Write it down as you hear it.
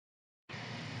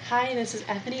Hi, this is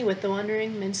Ethany with The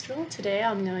Wandering Minstrel. Today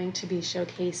I'm going to be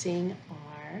showcasing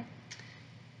our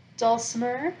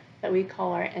Dulcimer that we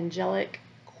call our Angelic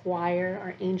choir,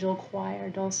 our angel choir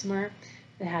Dulcimer.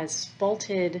 It has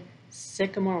Spalted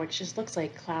Sycamore, which just looks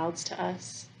like clouds to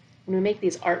us. When we make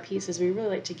these art pieces, we really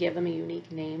like to give them a unique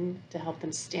name to help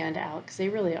them stand out because they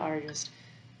really are just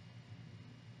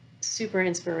super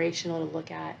inspirational to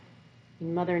look at.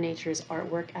 Mother Nature's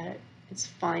artwork at its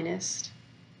finest.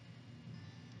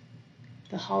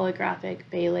 The Holographic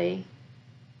Beli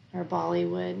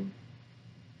Wood.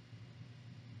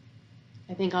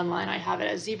 I think online I have it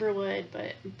as zebra wood,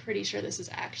 but I'm pretty sure this is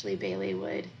actually Beli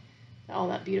wood. All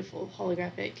that beautiful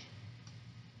holographic.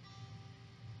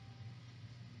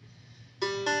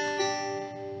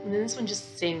 And then this one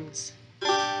just sings.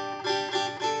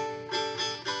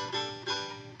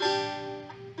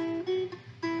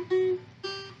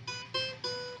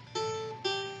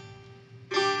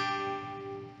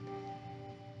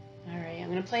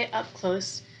 I'm going to play it up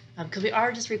close because we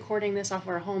are just recording this off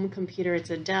our home computer. It's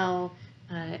a Dell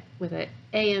with an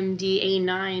AMD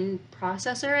A9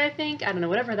 processor, I think. I don't know,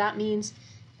 whatever that means.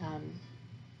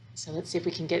 So let's see if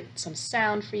we can get some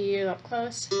sound for you up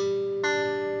close.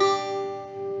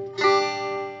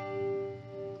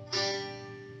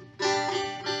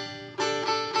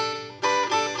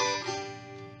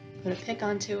 Put a pick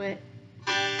onto it.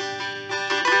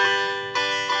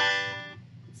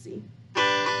 Let's see.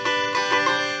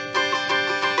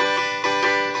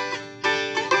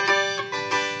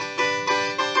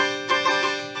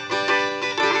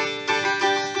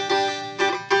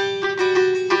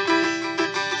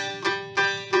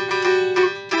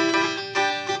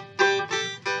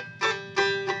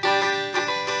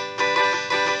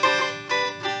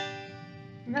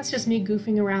 And that's just me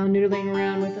goofing around, noodling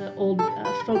around with an old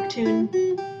folk tune.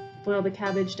 Boil the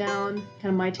cabbage down,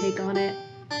 kind of my take on it.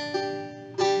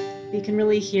 You can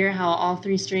really hear how all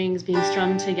three strings being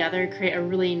strummed together create a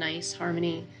really nice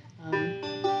harmony.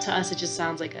 To us it just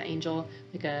sounds like an angel,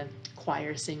 like a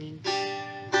choir singing.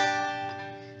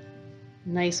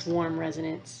 Nice warm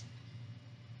resonance.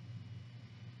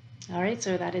 Alright,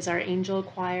 so that is our angel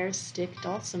choir stick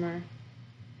dulcimer.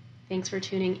 Thanks for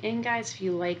tuning in, guys. If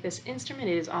you like this instrument,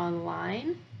 it is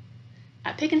online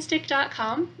at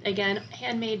pickandstick.com. Again,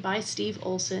 handmade by Steve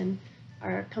Olson.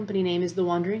 Our company name is The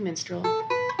Wandering Minstrel.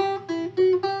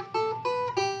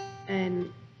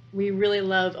 And we really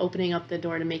love opening up the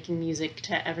door to making music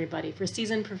to everybody. For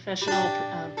seasoned professional,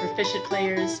 proficient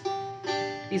players,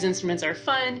 these instruments are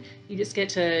fun. You just get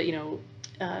to,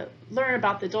 learn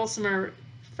about the dulcimer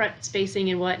fret spacing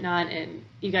and whatnot, and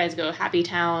you guys go happy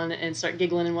town and start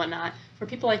giggling and whatnot. For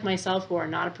people like myself who are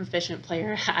not a proficient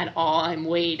player at all, I'm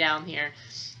way down here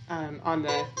on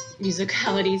the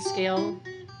musicality scale.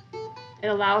 It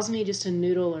allows me just to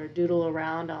noodle or doodle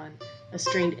around on a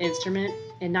stringed instrument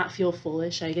and not feel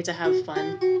foolish. I get to have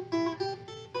fun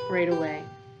right away.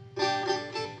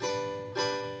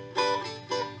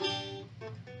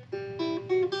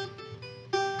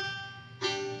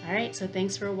 Alright, so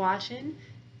thanks for watching.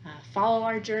 Follow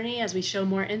our journey as we show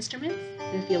more instruments.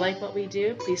 And if you like what we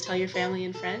do, please tell your family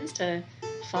and friends to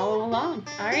follow along.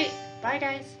 Alright, bye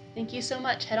guys. Thank you so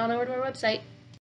much. Head on over to our website.